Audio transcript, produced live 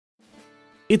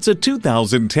It's a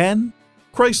 2010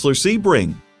 Chrysler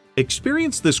Sebring.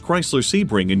 Experience this Chrysler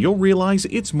Sebring and you'll realize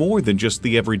it's more than just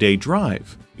the everyday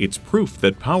drive. It's proof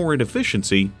that power and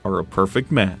efficiency are a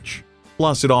perfect match.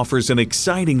 Plus, it offers an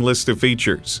exciting list of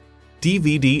features: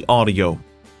 DVD audio,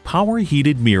 power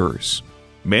heated mirrors,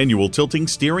 manual tilting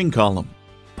steering column,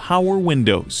 power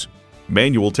windows,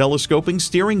 manual telescoping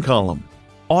steering column,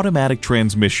 automatic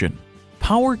transmission,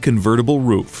 power convertible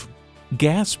roof,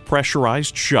 gas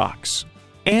pressurized shocks,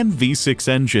 and V6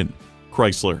 engine.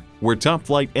 Chrysler, where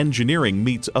top-flight engineering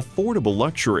meets affordable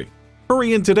luxury.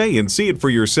 Hurry in today and see it for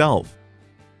yourself.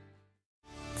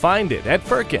 Find it at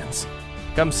Firkins.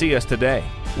 Come see us today.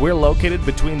 We're located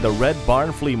between the Red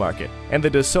Barn Flea Market and the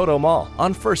DeSoto Mall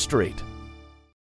on 1st Street.